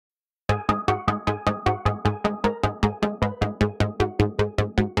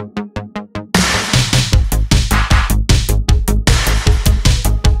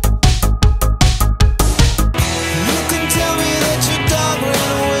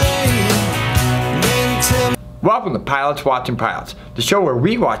Welcome to Pilots Watching Pilots, the show where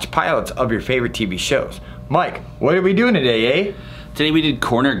we watch pilots of your favorite TV shows. Mike, what are we doing today, eh? Today we did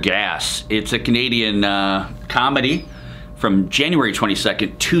Corner Gas. It's a Canadian comedy from January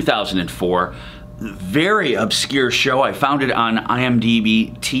 22nd, 2004. Very obscure show. I found it on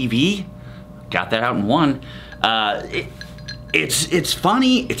IMDBtv. Got that out in one. It's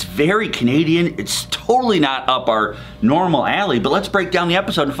funny. It's very Canadian. It's totally not up our normal alley, but let's break down the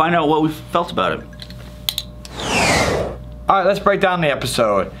episode and find out what we felt about it. All right, let's break down the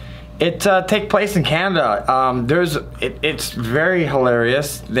episode. It takes place in Canada. It's very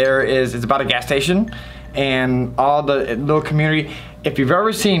hilarious. It's about a gas station and all the little community. If you've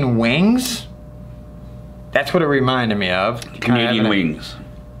ever seen Wings, that's what it reminded me of. Canadian Wings.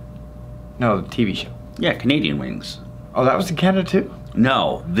 No, the TV show. Yeah, Canadian Wings. Oh, that was in Canada too?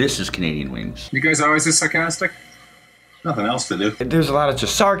 No, this is Canadian Wings. You guys always this sarcastic? Nothing else to do. There's a lot of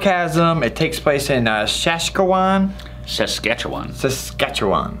just sarcasm. It takes place in Saskatchewan. Saskatchewan.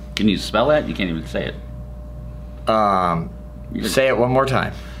 Can you spell that? You can't even say it. Say it one more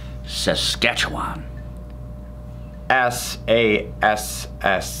time. Saskatchewan.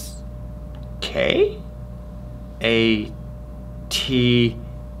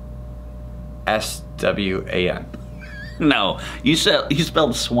 S-A-S-S-K-A-T-S-W-A-N. No, you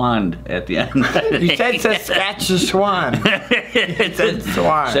spelled swand at the end. You said Saskatchewan. You said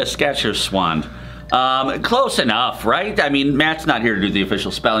swan. Saskatchewan. Close enough, right? I mean, Matt's not here to do the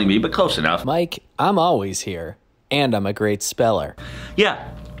official spelling bee, but close enough. Mike, I'm always here, and I'm a great speller. Yeah,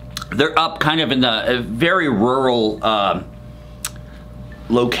 they're up kind of in the very rural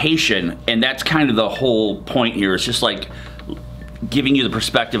location, and that's kind of the whole point here. It's just like giving you the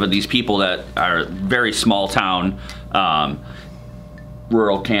perspective of these people that are very small town,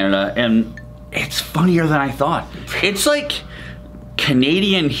 rural Canada, and it's funnier than I thought. It's like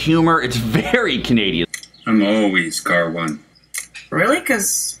Canadian humor. It's very Canadian. I'm always car one. Really?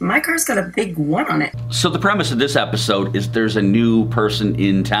 Because my car's got a big one on it. So the premise of this episode is there's a new person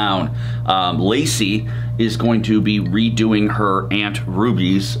in town. Lacey is going to be redoing her Aunt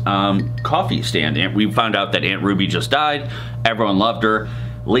Ruby's coffee stand. And we found out that Aunt Ruby just died. Everyone loved her.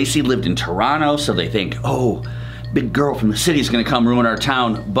 Lacey lived in Toronto, so they think, oh, big girl from the city is going to come ruin our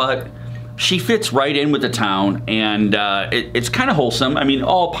town. But she fits right in with the town, and it's kind of wholesome. I mean,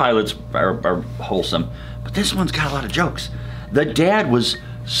 all pilots are wholesome, but this one's got a lot of jokes. The dad was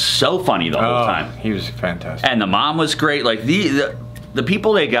so funny the whole time. He was fantastic. And the mom was great. Like the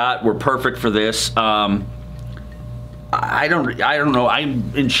people they got were perfect for this. I don't know.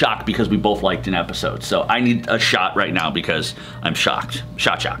 I'm in shock because we both liked an episode. So I need a shot right now because I'm shocked.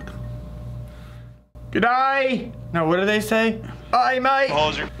 Shock. Good eye. No, what do they say? Aye, mate.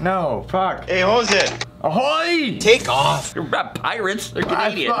 Hoser. No, fuck. Hey, hose it. Ahoy! Take off. They're not pirates. They're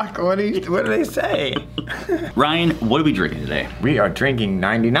Canadian. Fuck, what do they say? Ryan, what are we drinking today? We are drinking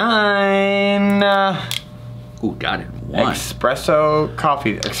 99 Ooh, got it. One. espresso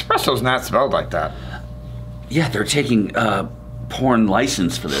coffee. Espresso's not spelled like that. Yeah, they're taking porn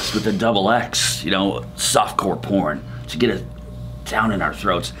license for this with the double X, you know, softcore porn to get it down in our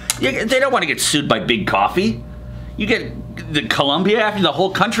throats. Yeah, they don't want to get sued by Big Coffee. You get the Columbia after the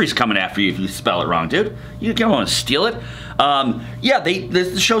whole country's coming after you if you spell it wrong, dude. You don't want to steal it. Yeah,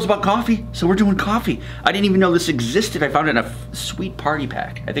 the show's about coffee, so we're doing coffee. I didn't even know this existed. I found it in a sweet party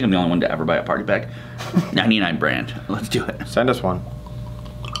pack. I think I'm the only one to ever buy a party pack. 99 brand. Let's do it. Send us one.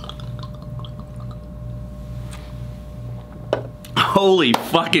 Holy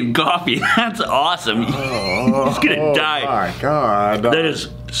fucking coffee. That's awesome. He's gonna die. Oh my god. That is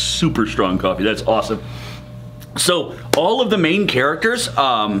super strong coffee. That's awesome. So all of the main characters, their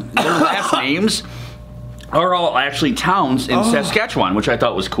last names are all actually towns in Saskatchewan, which I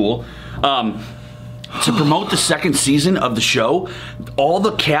thought was cool. To promote the second season of the show, all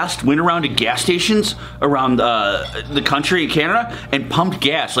the cast went around to gas stations around the country in Canada and pumped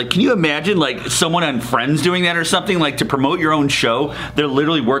gas. Like, can you imagine like someone on Friends doing that or something? Like, to promote your own show, they're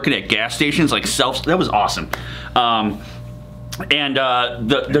literally working at gas stations, like that was awesome. And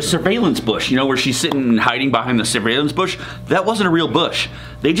the surveillance bush, you know, where she's sitting and hiding behind the surveillance bush, that wasn't a real bush.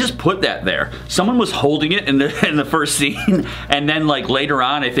 They just put that there. Someone was holding it in the first scene, and then like later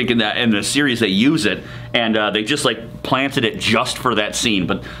on, I think in the series they use it, and they just like planted it just for that scene.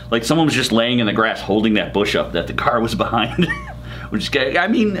 But like someone was just laying in the grass holding that bush up that the car was behind. Which, I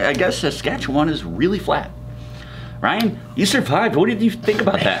mean, I guess Saskatchewan is really flat. Ryan, you survived. What did you think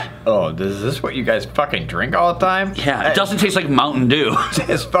about that? Oh, is this what you guys fucking drink all the time? Yeah, it doesn't taste like Mountain Dew.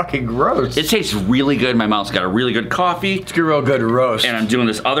 It's fucking gross. It tastes really good. My mouth's got a really good coffee. It's a real good roast. And I'm doing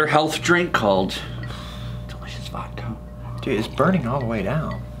this other health drink called delicious vodka. Dude, it's burning all the way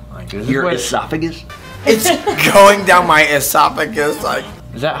down. Like, Your esophagus? It's going down my esophagus. Like,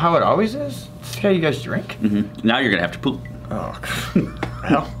 is that how it always is? Is this how you guys drink? Mm-hmm. Now you're gonna have to poop. Oh,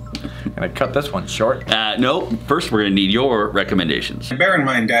 well, I'm gonna cut this one short. No, first we're gonna need your recommendations. Bear in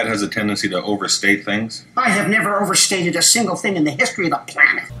mind, Dad has a tendency to overstate things. I have never overstated a single thing in the history of the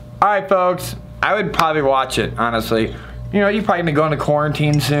planet. All right, folks, I would probably watch it, honestly. You know, you're probably gonna go into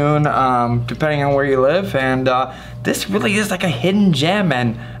quarantine soon, depending on where you live, and this really is like a hidden gem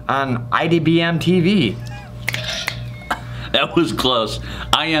on IMDBtv. That was close.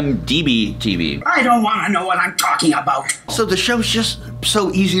 IMDBtv. I don't want to know what I'm talking about. So the show's just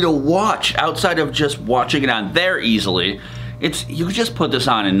so easy to watch. Outside of just watching it on there easily, you can just put this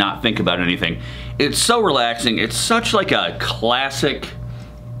on and not think about anything. It's so relaxing. It's such like a classic,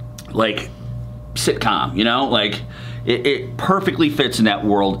 like, sitcom. You know, like it perfectly fits in that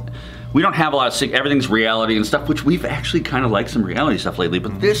world. We don't have a lot of everything's reality and stuff, which we've actually kind of liked some reality stuff lately.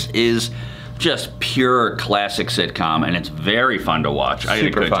 But this is just pure classic sitcom, and it's very fun to watch. I had a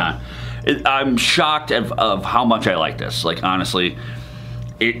good time. I'm shocked of how much I like this. Like, honestly,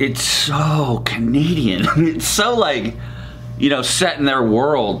 it's so Canadian. It's so, like, you know, set in their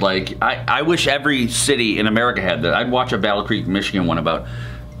world. Like, I wish every city in America had that. I'd watch a Battle Creek, Michigan one about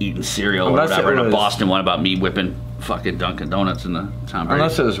eating cereal or whatever, and a Boston one about me whipping fucking Dunkin' Donuts in the Tom Brady.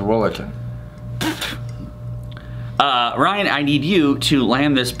 Unless it was Willerton. Ryan, I need you to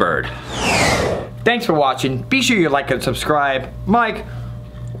land this bird. Thanks for watching. Be sure you like and subscribe. Mike,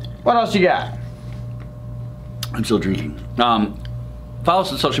 what else you got? I'm still drinking. Follow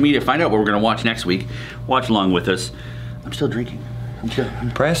us on social media. Find out what we're going to watch next week. Watch along with us. I'm still drinking.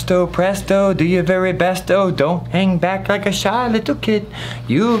 Presto, presto, do your very best, oh. Don't hang back like a shy little kid.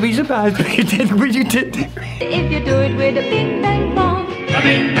 You'll be surprised what you did. If you do it with a big bang bong. A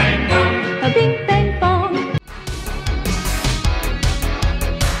big bang